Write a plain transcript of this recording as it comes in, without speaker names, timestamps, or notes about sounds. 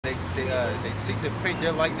they seek to paint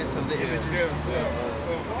their likeness of the images.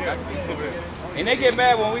 And they get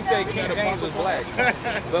mad when we say King James was black,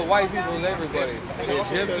 but white people is everybody. It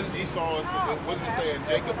also says Esau is what does it say? And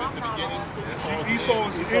Jacob is the beginning. Esau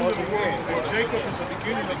is the end of the world, and Jacob is the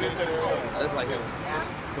beginning of this world. That's like a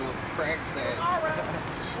crack that.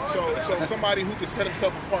 So somebody who can set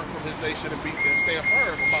himself apart from his nation and stand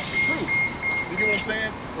firm about the truth. You get what I'm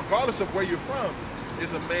saying? Regardless of where you're from,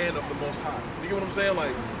 is a man of the Most High. You get what I'm saying?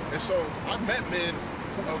 Like, and so I've met men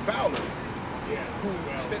of valor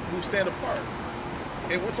who stand apart.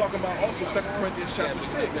 And we're talking about also 2 Corinthians chapter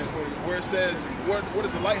 6, where it says, what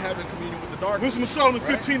does the light have in communion with the darkness? Wisdom of Solomon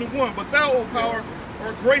 15:1. But thou, O power,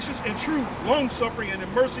 art gracious and true, long-suffering, and in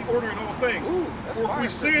mercy ordering all things. For if we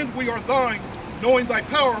sinned, we are thine, knowing thy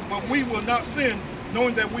power, but we will not sin,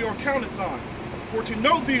 knowing that we are counted thine. For to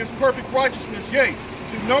know thee is perfect righteousness, yea,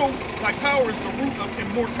 to know thy power is the root of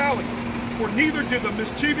immortality. For neither did the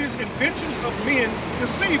mischievous inventions of men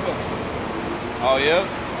deceive us. Oh, yeah?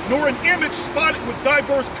 Nor an image spotted with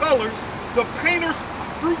diverse colors, the painter's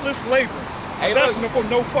fruitless labor. Hey, that's for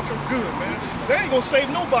no fucking good, man. They ain't gonna save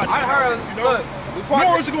nobody. I heard, you know?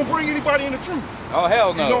 Nor is it gonna bring anybody in the truth. Oh,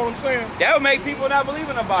 hell no. You know what I'm saying? That would make people not believe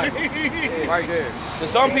in the Bible. Right there. So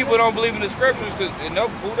some people don't believe in the scriptures, and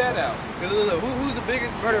they'll pull that out. Who's the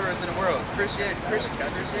biggest murderers in the world? Christianity.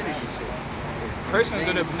 Christians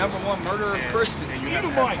are the #1 murderer of Christians. And you have to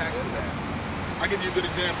have tax to that. I'll give you a good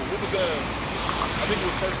example. What was I think it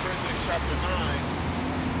was 1 Corinthians chapter 9,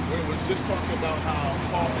 where it was just talking about how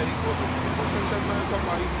Paul said he was 1 Corinthians chapter 9 talking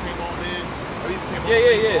about he became all men, or he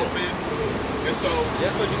became all men. And so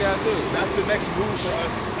that's what you gotta do. That's the next move for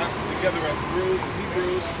us together as Brews, as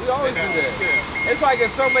Hebrews. We always do that. Yeah. It's like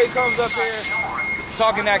if somebody comes up here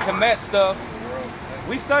talking that Kemet stuff,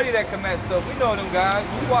 we study that Kemet stuff. We know them guys.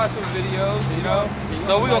 We watch those videos, you know.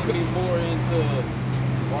 So we gonna be more into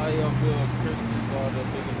why y'all feel Christians are the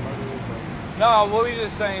biggest murderers. No, what we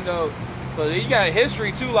just saying though, because you got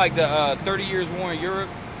history too, like the 30 Years War in Europe,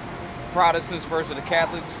 Protestants versus the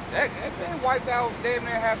Catholics. That wiped out damn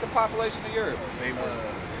near half the population of Europe. They were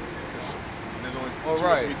Christians. All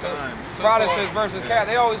right. Protestants versus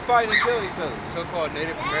Catholics, they always fight and kill each other. So-called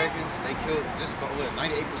Native Americans, they killed just about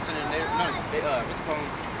 98% of Native. No, what's it called?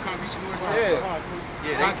 Conquistadors.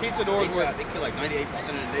 Conquistadors. They killed like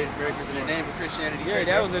 98% of the Native Americans in the name of Christianity. Yeah,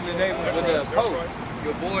 that was in the name of the Pope.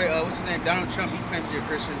 Your boy, what's his name? Donald Trump. He claims he's a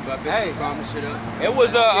Christian, but I bet you bombing shit up. It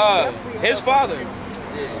was his father.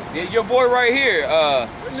 Yeah. Your boy right here,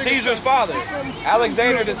 Caesar's father,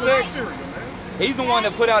 Alexander VI. He's the one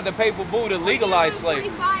that put out the papal bull to legalize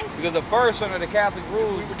slavery, because the first under the Catholic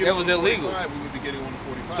rules it was illegal.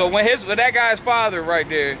 So when that guy's father right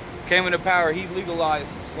there came into power, he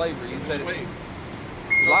legalized slavery. He said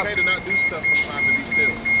it's okay to not do stuff sometimes to be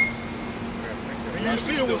still. And you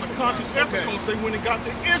see it was a conscious effort because they went and got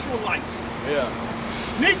the Israelites. Yeah.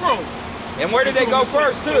 Negro. And where did they go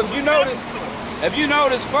first too? If you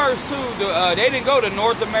notice first too, they didn't go to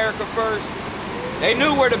North America first. They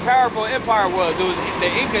knew where the powerful empire was. It was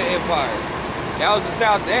the Inca Empire. That was the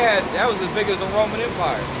South. That was as big as the Roman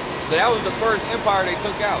Empire. So that was the first empire they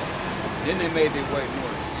took out. Then they made their way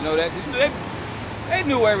north. You know that they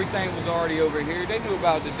knew everything was already over here. They knew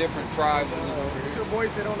about the different tribes. Your boy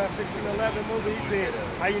said on that 1611 movie, he said,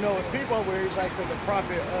 "How you know it's people over here?" He's like, "For the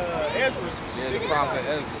prophet Ezra." Yeah, the prophet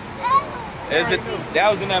Ezra. That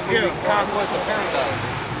was in that movie, Conquest of Paradise.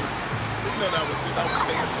 You know that was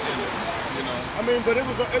Satan. You know. I mean, but it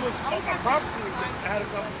was a prophecy that had to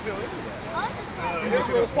come fulfill anyway.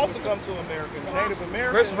 Israel was supposed to come to Americans, Native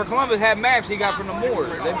Americans. Christopher Columbus had maps he got from the Moors.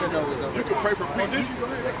 They didn't know it was over. You can pray for peace.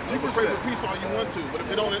 You can pray for peace all you want to, but if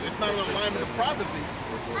it's not in alignment with prophecy.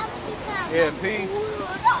 Yeah, peace.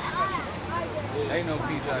 Ain't no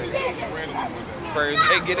peace out here. Prayers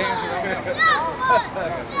they get answered right now.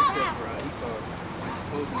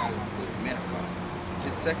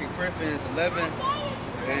 It's 2 Corinthians 11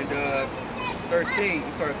 and 13.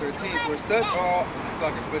 We start at 13. For such are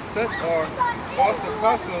false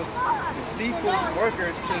apostles, deceitful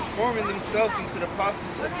workers, transforming themselves into the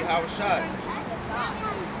apostles of Yahushua.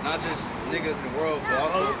 Not just niggas in the world, but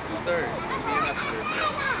also 2/3.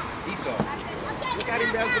 Esau. Look at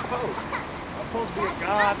him as the Pope. I'm supposed to be a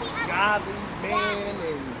godly man.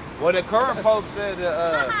 And well, the current Pope said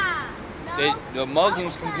the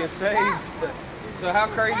Muslims can get saved. So how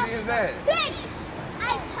crazy is that?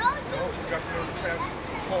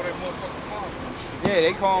 Yeah,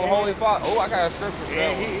 they call him Holy Father. Oh, I got a scripture for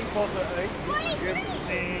that one. He's supposed to give the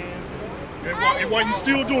sins. And why you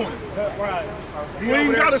still doing it? Right. You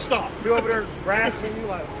ain't gotta stop. You over there grasping, you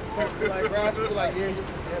like grasping, you like, yeah.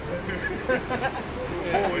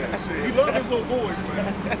 Boys and shit. He loves his little boys,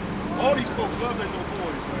 man. love their little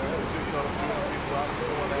boys, man. You know, people out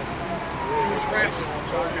doing that. Jewish raps.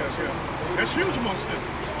 Yeah. That's huge amongst them.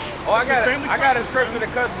 Oh, I got a scripture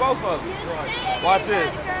that cuts both of them. Watch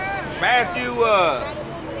this. Matthew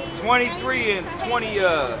 23 and 20.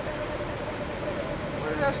 Where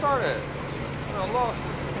did that start at? I lost it.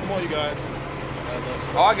 Come on, you guys.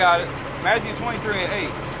 Oh, I got it. Matthew 23 and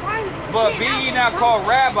 8. But be ye not called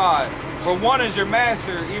rabbi, for one is your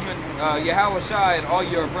master, even Yahweh Shai and all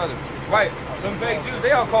your brothers. Right. Them fake Jews,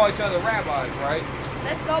 they all call each other rabbis, right?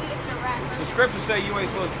 Let's go, Mr. Rapper. The scriptures say you ain't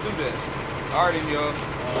supposed to do that. All right, y'all.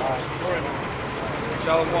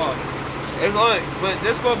 Shalom. It's like, but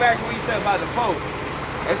let's go back to what you said about the Pope.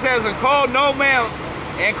 It says, and call no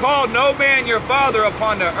man your father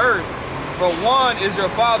upon the earth, for one is your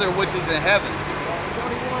Father which is in heaven.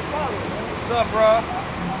 What's up, bro?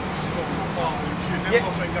 That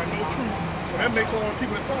motherfucker got no truth. So that makes all the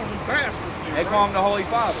people that follow him bastards. They call him the Holy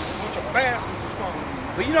Father. A bunch of bastards is following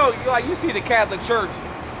him. But you know, like you see the Catholic Church,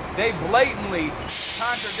 they blatantly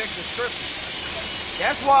contradict the scriptures.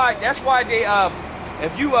 That's why they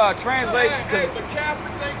if you translate, Hey, but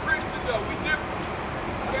Catholics ain't Christian though. We different.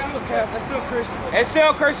 That's still Christian. it's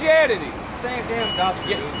still Christianity. Same damn doctrine,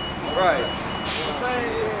 Yeah. dude. Right.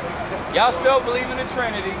 Y'all still believe in the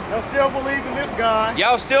Trinity. Y'all still believe in this guy.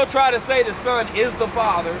 Y'all still try to say the Son is the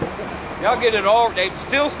Father. Y'all get it all. They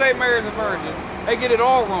still say Mary's a virgin. They get it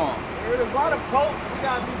all wrong. There's a lot of Pope. We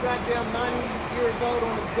gotta be goddamn 90 years old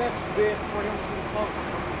on the deathbed for him to be Pope.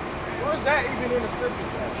 Where's that even in the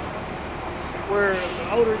scriptures at? Where the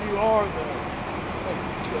older you are, the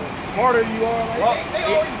smarter you are. Like, Well, they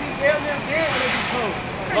always be damn near dead when they be Pope.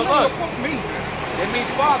 But look, Pope me. it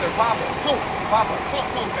means Father, Papa. Pope. Papa.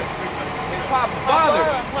 It's Papa. Father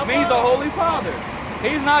means the Holy Father.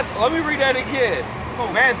 He's not. Let me read that again.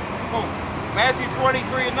 Pope. Matthew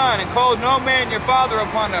 23 and 9. And call no man your father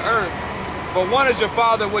upon the earth, for one is your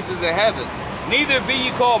Father which is in heaven. Neither be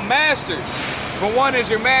ye called masters, for one is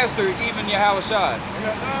your master, even Yahweh Shai.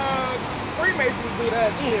 Freemasons do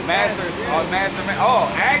that shit. Masters,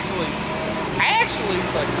 actually,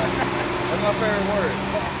 that's my favorite word.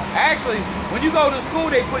 Actually, when you go to school,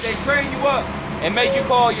 they train you up and make you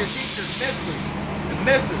call your teachers Mr. and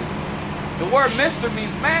Mrs. The word Mr.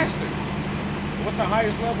 means master. What's the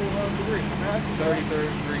highest level of degree? Master? 33rd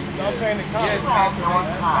degree. I'm saying in college. Yes,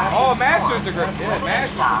 master's degree. Yeah,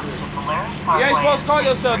 master's degree. You ain't supposed to call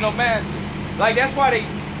yourself no master. Like, that's why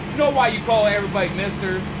you know why you call everybody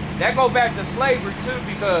Mr. That go back to slavery too,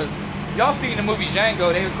 because y'all seen the movie Django,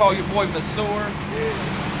 they would call your boy Monsieur.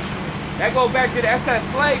 That go back to that's that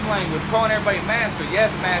slave language, calling everybody master.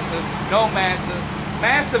 Yes, master. No, master.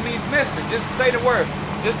 Master means mister. Just say the word.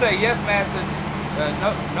 Just say yes, master.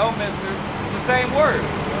 No, mister. It's the same word.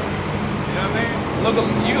 You know what I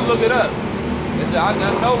mean? You can look it up. I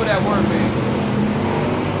know what that word means.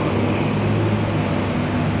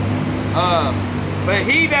 But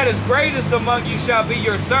he that is greatest among you shall be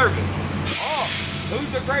your servant. Oh,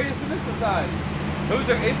 who's the greatest in this society?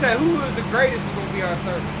 It said who is the greatest is going to be our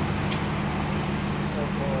servant.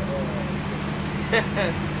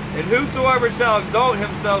 And whosoever shall exalt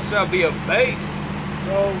himself shall be abased.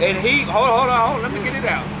 And he, hold on, let me get it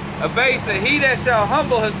out. Abased, and he that shall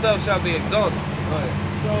humble himself shall be exalted.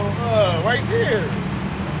 So, right there,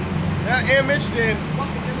 that image, then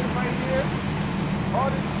fucking image right here, all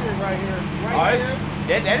this shit right here,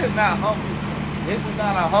 That is not humble. This is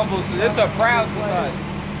not a humble, this is a proud society.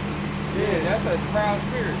 Yeah, that's a proud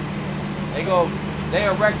spirit. They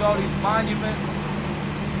erect all these monuments.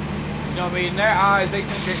 You know what I mean? In their eyes, they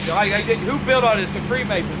think who built all this? The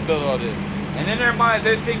Freemasons built all this. And in their minds,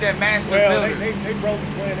 they think that master builder. They broke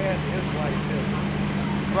the plan and the Israelites too.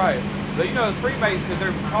 That's right. But you know, it's Freemasons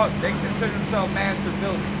because they consider themselves master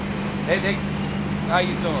builders. How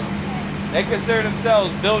you doing? They consider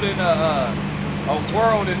themselves building a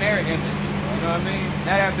world in their image. You know what I mean?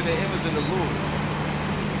 Not after the image of the Lord.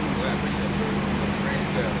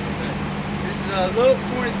 This is Luke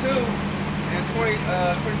 22 and 25,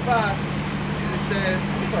 and it says,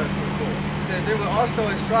 let's start at 24. It says, there will also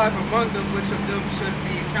a strife among them, which of them should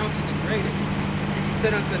be accounted the greatest. And he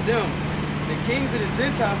said unto them, the kings of the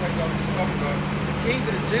Gentiles, like I was just talking about, the kings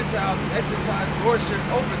of the Gentiles exercise lordship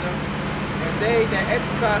over them, and they that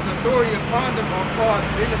exercise authority upon them are called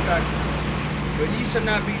benefactors. But ye shall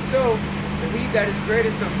not be so, but he that is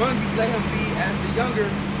greatest among you, let him be as the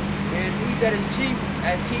younger, and he that is chief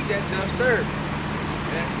as he that doth serve.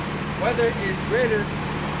 And whether is greater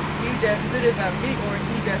he that sitteth at meat or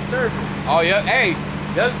he that serveth. Oh yeah, hey,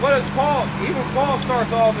 what is Paul? Even Paul starts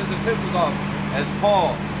off his epistles off as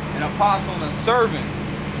Paul, an apostle and a servant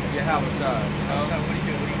of Yahweh Shai. You know? What do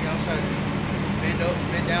you do?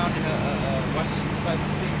 Bend down and wash his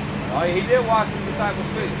disciples' feet. Oh, he did wash his disciples'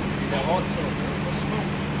 feet. And the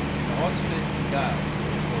ultimate God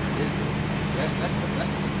for Israel. That's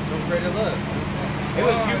no greater love. He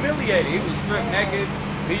was humiliated. He was stripped naked,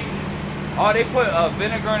 beaten. Oh, they put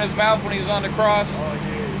vinegar in his mouth when he was on the cross. Oh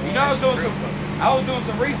yeah. You know, I was doing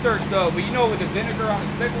some research though, but you know what the vinegar on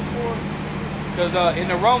the stick was for? Because in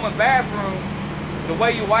the Roman bathroom, the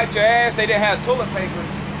way you wiped your ass, they didn't have toilet paper.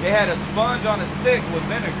 They had a sponge on a stick with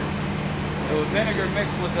vinegar. It was vinegar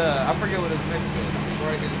mixed with I forget what it was mixed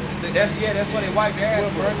with. That's what they wiped their ass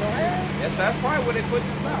with. Yes, that's probably what they put in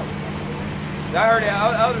his mouth. I heard that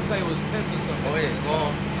others say it was piss or something. Oh yeah,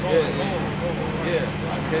 gold. Yeah.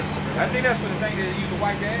 I think that's what the thing that you can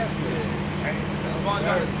wipe your ass with. A sponge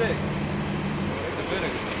on a stick. The vinegar.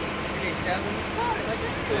 And they stabbed him inside like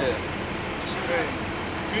that. Yeah. Hey,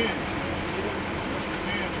 revenge, man. That's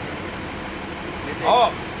revenge, man. Oh,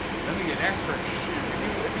 let me get extra.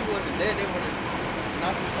 If he wasn't dead, they would have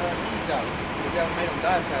knocked his knees out. But that made him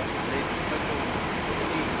die faster. So they just went to him with the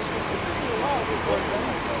knees.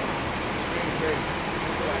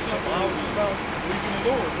 Believe in the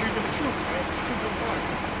Lord, believe in the truth, man. The truth of the Bible.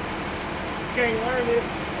 You can't learn this.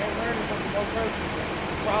 You can't learn this from no church.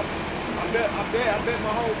 Problem. I bet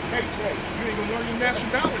my whole paycheck. You ain't gonna learn your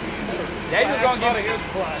nationality in church. They just gonna give it.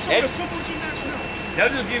 Something as simple as your nationality.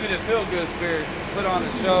 They'll just give you the feel good spirit. Put on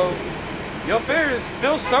the show. Your fear is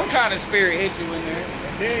still some kind of spirit hit you in there.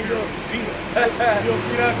 And then you'll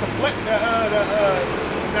see that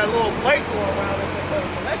that little plate going around in the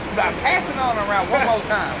collection. About passing on around one more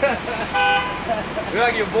time. You're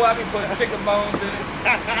like your boy, I be putting chicken bones in it. I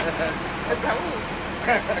can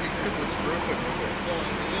cook this real quick. So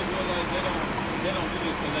the Israelites, they don't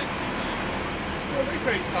really collect something. Well, they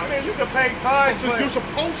pay tithes. Man, you can pay tithes, Since but you're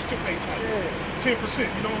supposed to pay tithes. 10%, you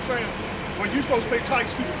know what I'm saying? Well, you're supposed to pay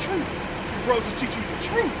tithes to the truth. Your brothers teach you the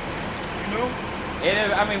truth, you know?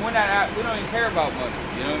 And I mean, we don't even care about money.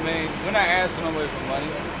 You know what I mean? We're not asking nobody for money.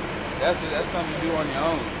 That's something you do on your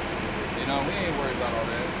own. You know, we ain't worried about all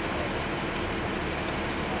that.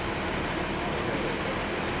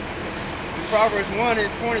 Proverbs 1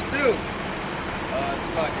 and 22. It's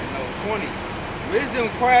like in 20. Wisdom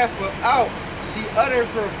crieth without, she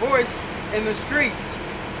uttereth her voice in the streets.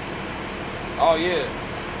 Oh yeah.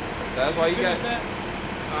 That's why you got that? Did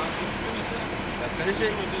I finish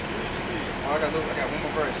it? Oh, I got one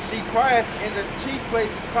more verse. She crieth in the chief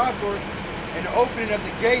place of concourse, in the opening of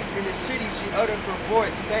the gates in the city she uttereth her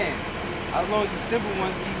voice, saying, how long you simple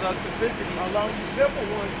ones ye love simplicity. how long you simple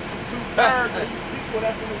one, 2/3 of these people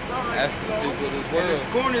that's in the sun. that's the people of this And the world.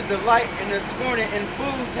 scorners delight in the scorner, and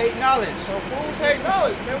fools hate knowledge. So fools hate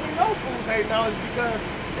knowledge, man. We know fools hate knowledge because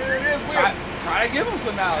here it is. Try to give them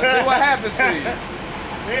some knowledge. See what happens to you.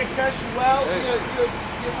 They cuss you out. Yeah.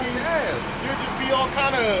 You'll just be all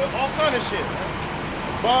kind of shit.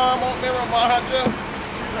 Bum on there, Mahaja.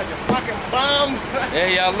 She's like, you fucking bums.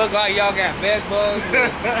 Yeah, y'all look like y'all got bed bugs.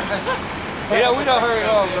 Yeah, we don't hurt it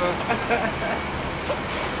all, bro.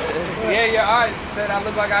 Yeah, I said I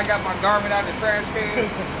look like I got my garment out of the trash can.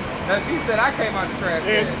 No, she said I came out the trash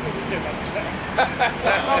can. Yeah, she said you came out the trash.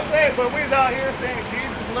 That's what I'm saying, but we's out here saying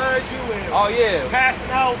Jesus loves you and Oh yeah. passing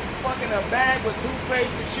out fucking a bag with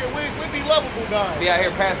toothpaste and shit. We be lovable guys. Be out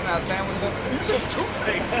here passing out sandwiches. You said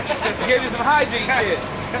toothpaste. To give you some hygiene kit.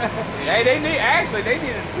 They need a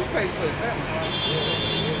toothpaste for the sandwich.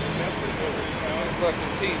 Brush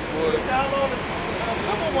some teeth, boy. Y'all know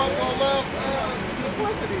someone was gonna love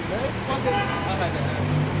simplicity, man. It's fucking.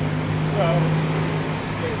 So.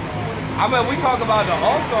 I mean, we talk about the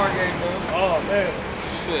All-Star game, bro. Oh man.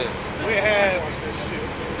 Shit. We had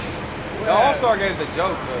The All-Star game is a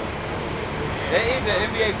joke, bro. The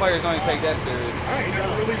NBA players don't even take that serious. I ain't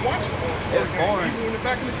never really watched the All-Star It's game, boring. even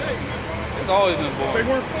back in the day. It's always been They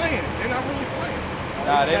boring. weren't playing. They're not really playing.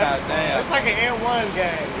 Nah, they're not saying. It's like an N1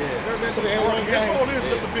 game. Yeah. It's an N1 That's all game. it is,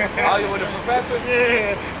 just a big Oh, you with the professor?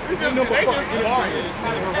 Yeah. It's just number They 5 just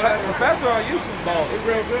entertainment. Professor on YouTube balling. It's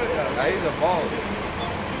real good though. Nah, he's a baller.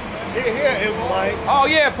 Here is like, Oh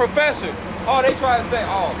yeah, professor. Oh, they try to say,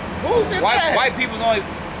 oh, who's in that? white people's only.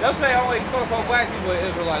 They'll say only so-called black people are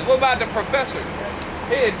Israelites. What about the professor?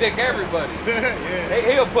 He'll dick everybody. Yeah.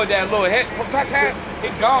 He'll put that little head. He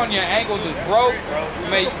gone. Your ankles is broke.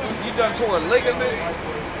 Mate, you done tore a ligament.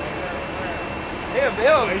 He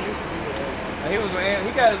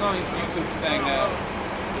got his own YouTube thing now.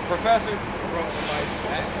 The professor.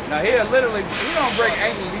 Now he don't break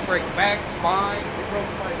ankles. He break backs, spines.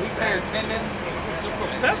 He tear tendons. The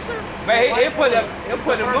professor? Man, he'll put a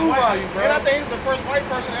move on you, bro. And I think he's the first white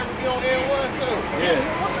person to ever be on N1 too. Yeah.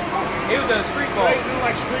 What's that about? He was a street ball. They do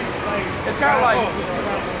like street, like It's kind of like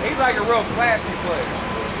he's like a real flashy player.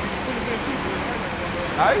 Could have been too good.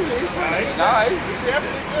 Nah, he's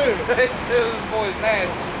definitely good. this boy's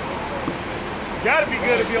nasty. Gotta be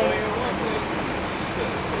good to be on the N1 team.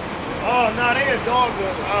 Oh, no, they a dog.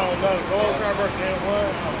 I don't know. Globetrotter versus N1.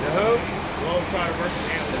 The who? Globetrotter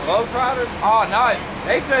versus N1. Globetrotters? Oh, no.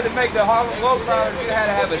 They said to make the Harlem Globetrotters, you had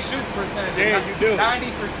to have a shooting percentage. Yeah, you do. 90%.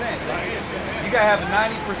 You got to have a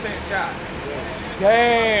 90% shot.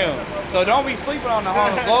 Damn. So don't be sleeping on the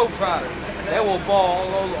Harlem Globetrotters. They will ball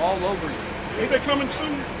all over you. Ain't they coming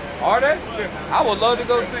soon? Are they? Yeah. I would love to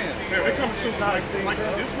go see them. Yeah, they coming soon. Like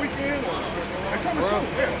this weekend or they coming soon.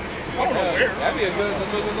 Yeah. I don't know where. That'd be a good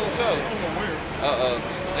little show. I don't know where.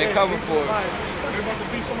 They coming for it. They about to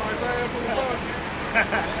beat somebody's ass on the bus.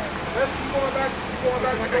 Let's be going back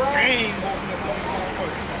Like a game walking up on the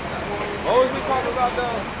hallway. What was we talking about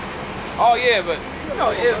though? Oh yeah, but you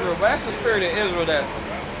know Israel, but that's the spirit of Israel that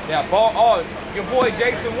ball. Oh, your boy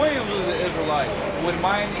Jason Williams was an Israelite with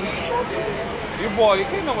Miami Heat. Your boy, you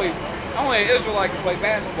can't know only an Israelite can play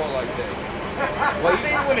basketball like that. Well, you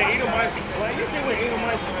see when the Edomites was playing,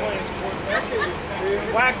 sports, man, that shit was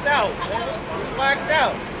whacked out, man. It was whacked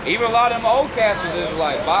out. Even a lot of them old cats was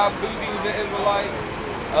Israelite. Bob Cousy was an Israelite.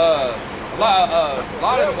 A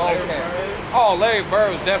lot of them old cats. Oh, Larry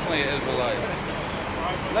Bird was definitely an Israelite.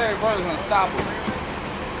 Larry Bird was unstoppable.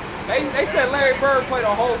 They said Larry Bird played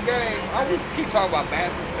a whole game. I would keep talking about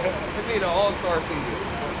basketball. It'd be the All-Star season.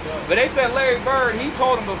 But they said Larry Bird, he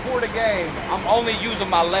told him before the game, I'm only using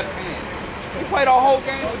my left hand. He played a whole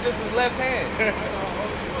game with just his left hand. You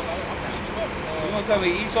gonna tell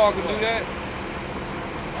me Esau can do that?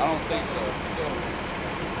 I don't think so.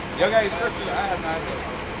 Y'all got any scriptures? I have not.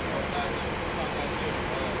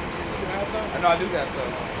 I know I do got some.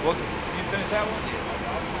 Well, you finish that one?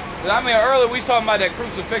 I mean, earlier we was talking about that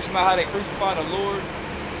crucifixion, about how they crucified the Lord,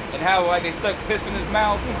 and how like they stuck piss in his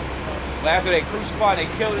mouth. But after they crucified, they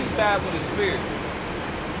killed him, stabbed with a spear.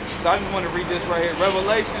 So I just want to read this right here.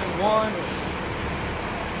 Revelation 1.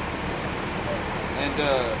 And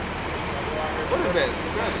what is that?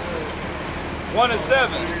 7. 1 and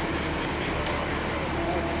 7.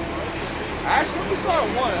 Actually, let me start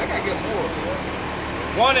at 1. I gotta get more.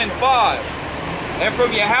 1 and 5. And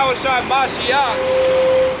from Yahushua Mashiach,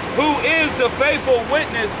 who is the faithful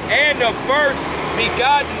witness and the first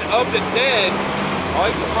begotten of the dead. Oh,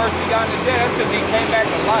 he's the first begotten of the dead. That's because he came back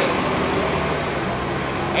to life.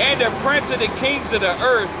 And the prince of the kings of the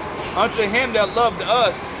earth, unto him that loved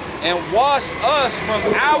us and washed us from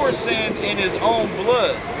our sins in his own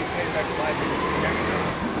blood. He came back to life.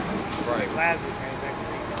 Right. Lazarus came back to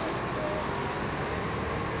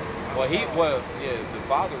life. The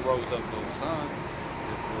father rose up the son.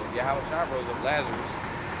 Yahushua rose up Lazarus.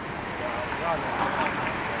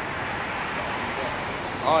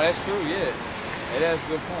 Oh, that's true, yeah. Hey, that's a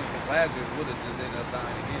good point. Lazarus would have just ended up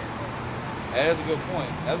dying again. Hey, that's a good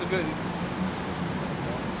point. That's a good.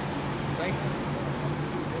 Thank you.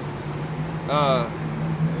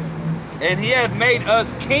 And he hath made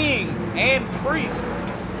us kings and priests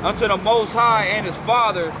unto the Most High and his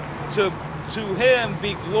Father. To him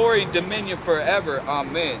be glory and dominion forever.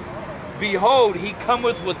 Amen. Behold, he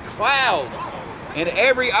cometh with clouds, and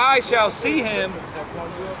every eye shall see him.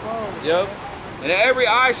 Yep. And every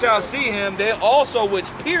eye shall see him, they also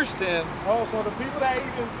which pierced him. Oh, so the people that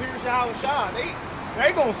even pierced Yahushua,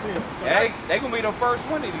 they gonna see him. So they gonna be the first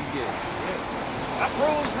one that he get. That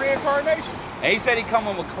proves reincarnation. And he said he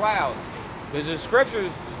coming with clouds. Because the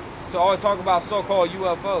scriptures to always talk about so-called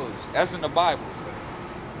UFOs. That's in the Bible.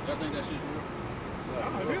 Y'all think that shit's real?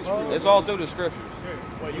 It's all through the scriptures. Yeah.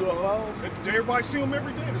 What, UFOs? Everybody see them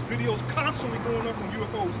every day. There's videos constantly going up on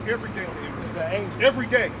UFOs every day on the internet. It's the angel. Every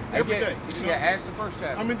day. Every day. Yeah, Acts the first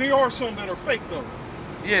chapter. I mean, there are some that are fake though.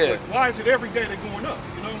 Yeah. But why is it every day they're going up?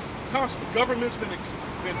 You know, constantly. Government's been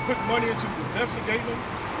putting money into investigating them.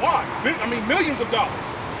 Why? I mean, millions of dollars.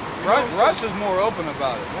 Russia's more open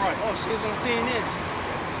about it. Right. Oh, she was on CNN.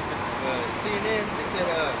 CNN, they said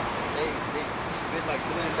they bid like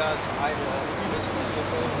 $1 billion to hide information on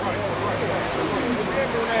UFOs. Right.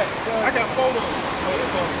 Remember that. I got photos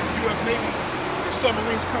of U.S. Navy, their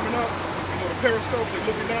submarines coming up. You know, the periscopes, they're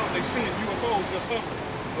looking out, they seeing UFOs just hovering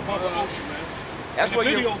above the ocean, man. That's and what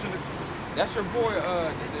the videos in the... That's your boy.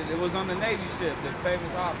 It was on the Navy ship. The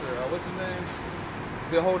famous author. What's his name?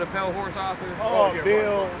 Behold the Pale Horse author. Oh, yeah,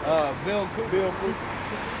 Bill. Bill Cooper. Bill Cooper.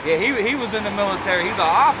 Yeah, he was in the military. He's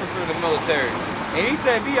an officer of the military. And he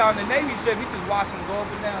said be on the Navy ship, he just watching them go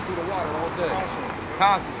up and down through the water all day.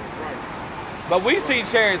 Constantly. Right. But we've seen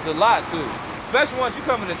chariots a lot too. Especially once you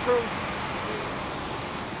come in the truth.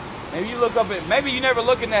 Maybe you look up at, maybe you never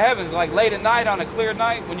look in the heavens, like late at night on a clear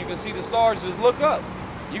night when you can see the stars, just look up.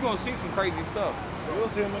 You're gonna see some crazy stuff. You'll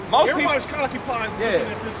see them. Most Everybody's people, occupied yeah, looking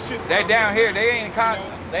at this shit. they down here. They ain't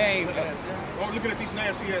they ain't. Or looking at these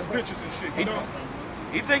nasty ass bitches and shit, you know?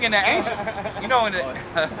 You think in the ancient, you know, in the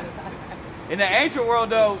in the ancient world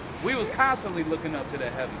though, we was constantly looking up to the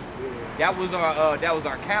heavens. That was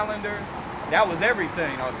our calendar. That was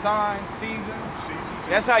everything. Our signs, seasons.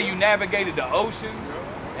 That's how you navigated the ocean.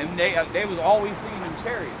 And they was always seen in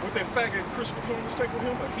chariots. With that faggot Christopher Columbus take with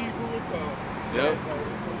him, a Hebrew,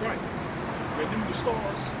 right. They knew the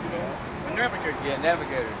stars, you know, a navigator. Yeah,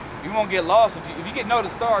 navigator. You won't get lost if you get know the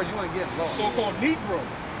stars. You won't get lost. So-called Negro.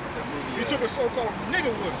 He took a so-called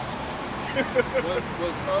nigga with him.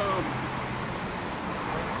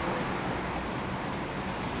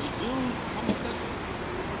 Was Jews homosexual?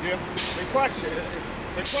 Yeah, they practice it.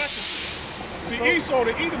 They practice it. See, Esau,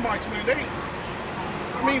 the Edomites, man, they ain't no.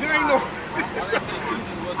 I didn't say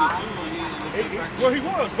Jesus was a Jew and he Well, he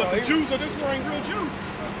was, but the Jews of this were ain't real Jews.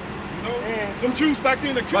 You know, them Jews back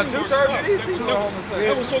then that killed But were 2/3 us. of these people are homosexual.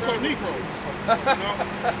 They were so-called Negroes. You know?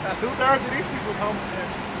 2/3 of these people is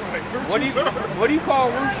homosexual. Right. We're What do you call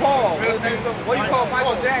RuPaul? What do you call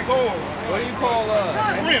Michael Jackson? What do you call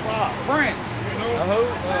Prince? Prince? You know, Who?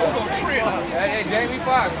 those are trends. Hey, Jamie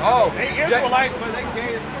Foxx. Oh, They Israelites, but they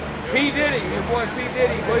gay as P Diddy, your boy P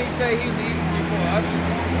Diddy. What do you say? He's for us.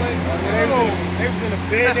 They was in the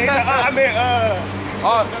bed.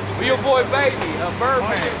 Your boy Baby,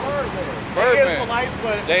 Birdman. They Israelites,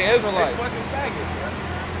 but They Israelites. fucking faggots.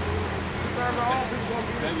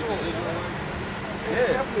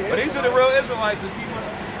 Yeah, but these are the real Israelites. The people,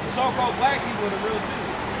 the so-called black people are the real Jews.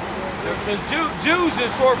 The Jews is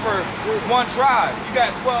short for one tribe. You got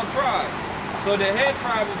 12 tribes. So the head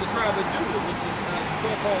tribe is the tribe of Judah, which is the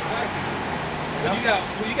so-called black people.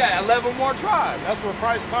 But you got 11 more tribes. That's where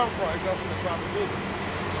Christ come from. He come from the tribe of Judah.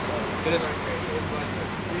 But it's,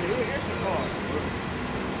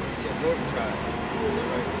 Northern tribe.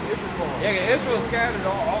 yeah, Israel's scattered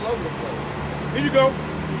all over the place. Here you go.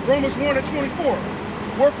 Romans 1:24.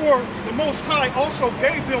 Wherefore the Most High also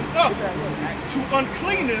gave them up to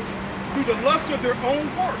uncleanness through the lust of their own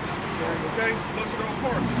hearts. Okay? Lust of their own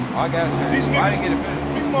hearts. I got These you. I didn't get it niggas,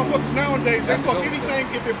 finished. these motherfuckers nowadays, they That's fuck dope. anything.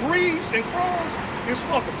 If it breathes and crawls, it's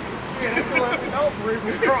fuckable.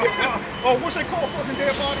 Oh, what's they call fucking dead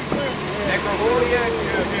bodies, man? Necrophilia.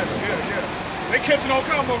 Yeah. They catching all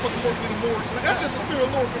kind of motherfuckers working in the morgues. That's just the spirit of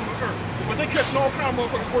the Lord from the earth. But they catching all kind of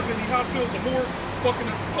motherfuckers working in the hospitals and morgues, fucking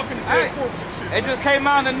the dead corpse and shit. It just came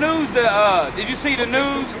out in the news. Did you see the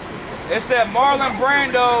news? It said Marlon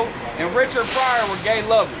Brando and Richard Pryor were gay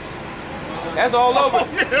lovers. That's all over.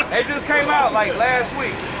 It just came out like last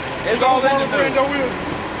week. It's all in the Marlon news. Brando is.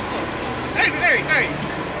 Hey.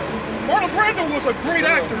 Marlon Brando was a great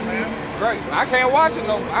actor, man. Great. I can't watch it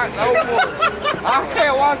no more. I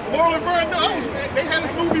can't watch it. Marlon Brando, they had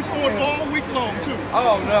his movies on all week long too.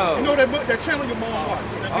 Oh no. You know that channel your mom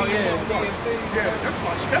watches? Oh yeah. Yeah, that's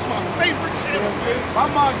my favorite channel, man. My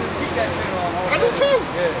mom just keep that shit on. I do too.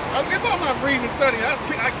 Yeah. If I'm not reading and studying,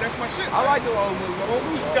 that's my shit. I like the old movies. Old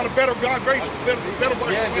movies got a better vibration, better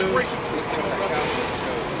Yeah, dude. vibration to it.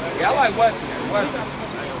 Yeah, I like Western.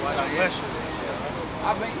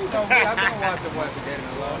 I've been watching Western.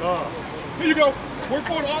 Here you go.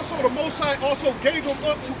 Wherefore also the Most High also gave them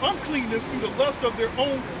up to uncleanness through the lust of their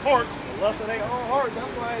own hearts. The lust of their own hearts.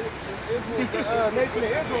 That's why Israel, the nation of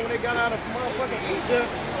Israel, when they got out of motherfucking Egypt,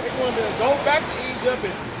 they wanted to go back to Egypt,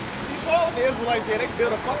 and you saw what the Israelites did. They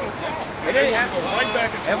built a fucking camp. And then, Right back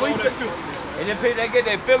into all that filthiness. and then they get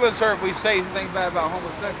their feelings hurt. We say things bad about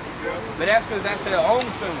homosexuals, but that's because that's their own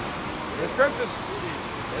feelings. The scriptures,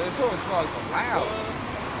 it's sort of loud.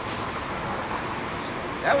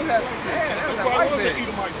 That was that white bitch.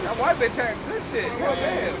 That white bitch had good shit. God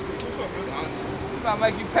damn. It's about to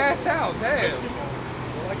make you pass out. Damn.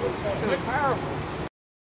 Shit is powerful.